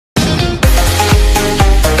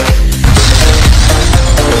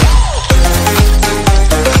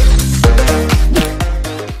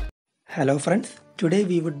Hello friends, today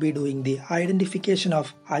we would be doing the identification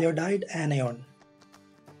of iodide anion.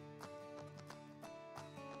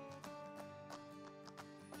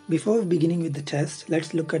 Before beginning with the test,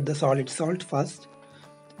 let's look at the solid salt first.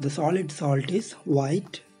 The solid salt is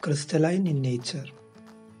white, crystalline in nature.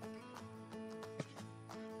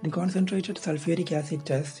 The concentrated sulfuric acid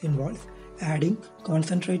test involves adding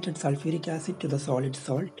concentrated sulfuric acid to the solid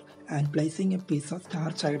salt and placing a piece of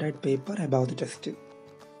starch iodide paper above the test tube.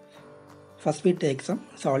 First we take some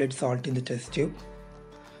solid salt in the test tube.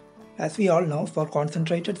 As we all know, for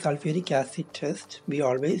concentrated sulfuric acid test, we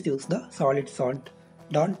always use the solid salt.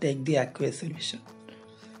 Don't take the aqueous solution.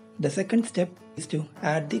 The second step is to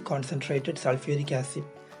add the concentrated sulfuric acid.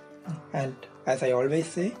 And as I always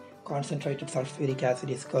say, concentrated sulfuric acid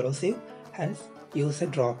is corrosive, hence use a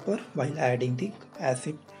dropper while adding the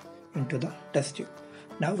acid into the test tube.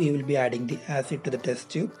 Now we will be adding the acid to the test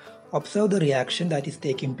tube. Observe the reaction that is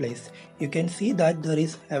taking place. You can see that there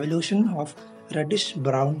is evolution of reddish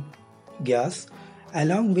brown gas,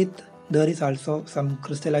 along with there is also some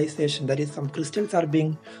crystallization, that is some crystals are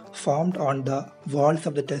being formed on the walls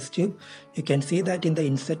of the test tube. You can see that in the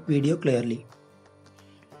insert video clearly.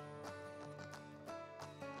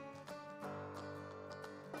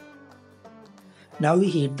 Now we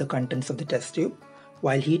heat the contents of the test tube.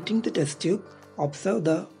 While heating the test tube, observe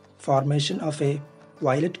the formation of a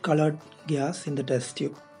violet colored gas in the test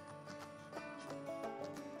tube.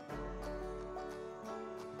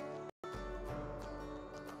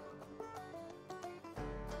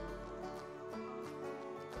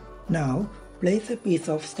 Now place a piece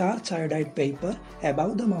of starch iodide paper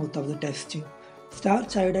above the mouth of the test tube.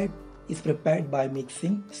 Starch iodide is prepared by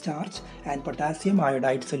mixing starch and potassium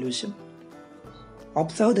iodide solution.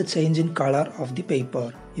 Observe the change in color of the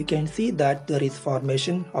paper. You can see that there is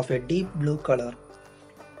formation of a deep blue color.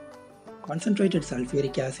 Concentrated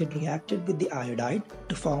sulfuric acid reacted with the iodide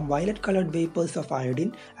to form violet colored vapors of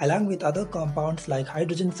iodine along with other compounds like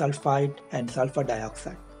hydrogen sulfide and sulfur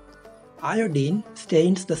dioxide. Iodine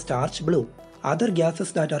stains the starch blue. Other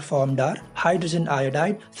gases that are formed are hydrogen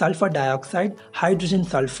iodide, sulfur dioxide, hydrogen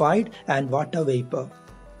sulfide and water vapor.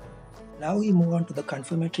 Now we move on to the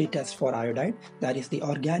confirmatory test for iodide, that is the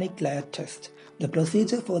organic layer test. The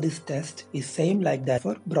procedure for this test is same like that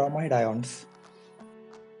for bromide ions.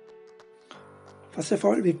 First of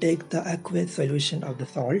all, we take the aqueous solution of the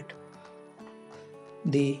salt.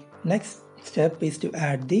 The next step is to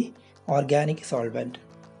add the organic solvent.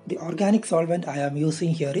 The organic solvent I am using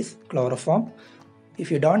here is chloroform.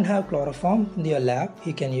 If you don't have chloroform in your lab,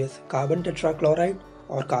 you can use carbon tetrachloride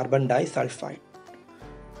or carbon disulfide.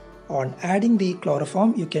 On adding the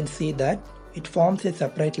chloroform, you can see that it forms a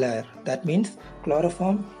separate layer. That means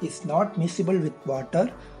chloroform is not miscible with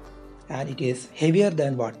water and it is heavier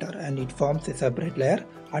than water, and it forms a separate layer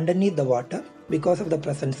underneath the water because of the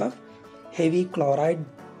presence of heavy chloride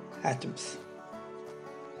atoms.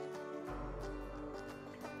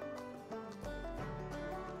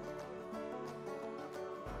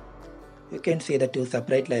 You can see the two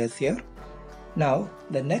separate layers here. Now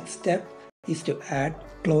the next step is to add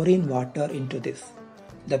chlorine water into this.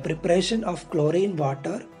 The preparation of chlorine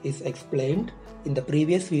water is explained in the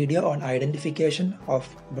previous video on identification of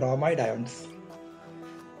bromide ions.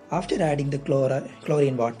 After adding the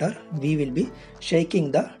chlorine water, we will be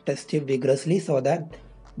shaking the test tube vigorously so that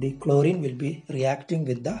the chlorine will be reacting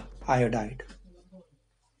with the iodide.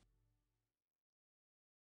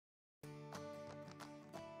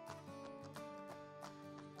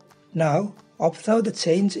 Now observe the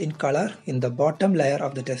change in color in the bottom layer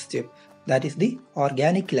of the test tube, that is the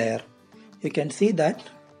organic layer. You can see that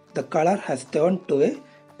the color has turned to a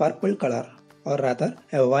purple color, or rather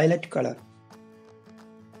a violet color.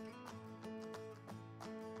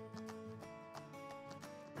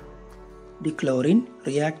 The chlorine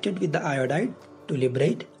reacted with the iodide to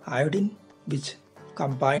liberate iodine, which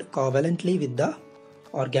combined covalently with the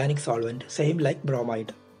organic solvent, same like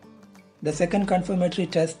bromide. The second confirmatory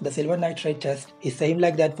test, the silver nitrate test, is same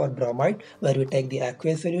like that for bromide, where we take the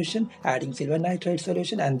aqueous solution, adding silver nitrate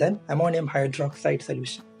solution and then ammonium hydroxide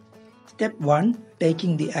solution. Step 1,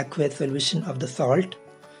 taking the aqueous solution of the salt.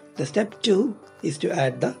 The step 2 is to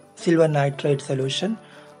add the silver nitrate solution.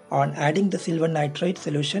 On adding the silver nitrate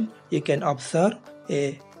solution, you can observe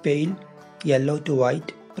a pale yellow to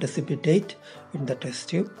white precipitate in the test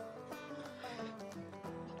tube.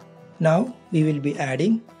 Now we will be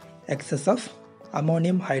adding excess of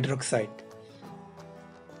ammonium hydroxide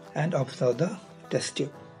and observe the test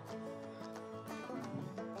tube.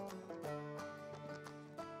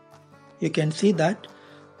 You can see that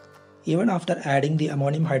even after adding the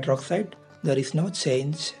ammonium hydroxide, there is no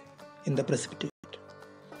change in the precipitate.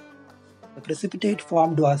 The precipitate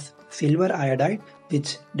formed was silver iodide,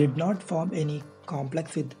 which did not form any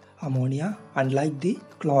complex with ammonia, unlike the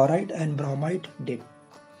chloride and bromide did.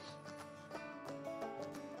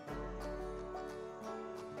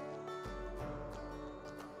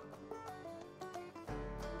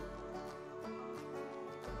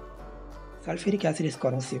 Sulfuric acid is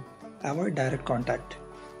corrosive. Avoid direct contact.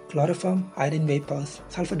 Chloroform, iron vapors,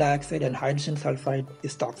 sulfur dioxide and hydrogen sulfide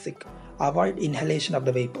is toxic. Avoid inhalation of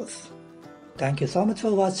the vapors. Thank you so much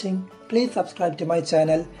for watching. Please subscribe to my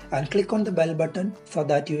channel and click on the bell button so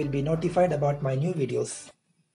that you will be notified about my new videos.